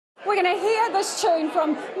We're going to hear this tune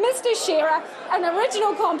from Mr. Shearer, an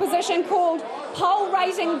original composition called Pole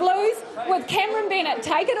Raising Blues with Cameron Bennett.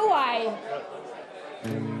 Take it away.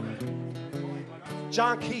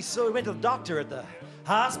 John Key, so he went to the doctor at the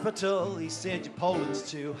hospital. He said your pollen's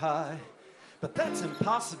too high, but that's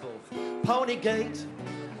impossible. Pony gait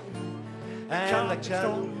and the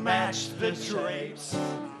don't match the drapes.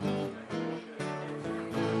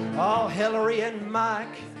 Oh, Hillary and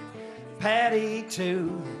Mike, Patty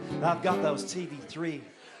too. I've got those TV3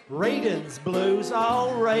 ratings blues,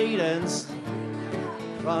 all ratings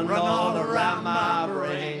run all around my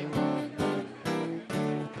brain.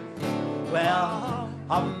 Well,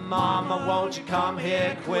 Mama, won't you come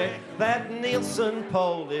here quick? That Nielsen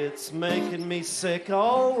poll, it's making me sick.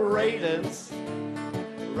 Oh, ratings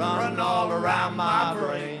run all around my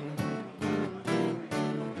brain.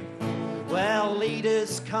 Well,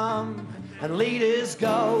 leaders come and leaders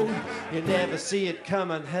go. You never see it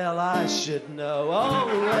coming, hell, I should know. Oh,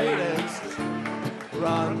 ratings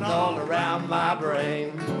run all around my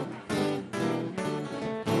brain.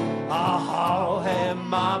 Oh, hey,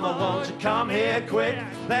 Mama, won't you come here quick?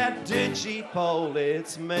 That digi poll,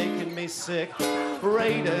 it's making me sick.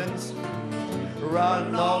 Ratings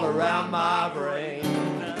run all around my brain.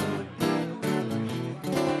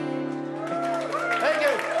 Thank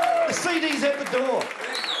you. The CD's at the door.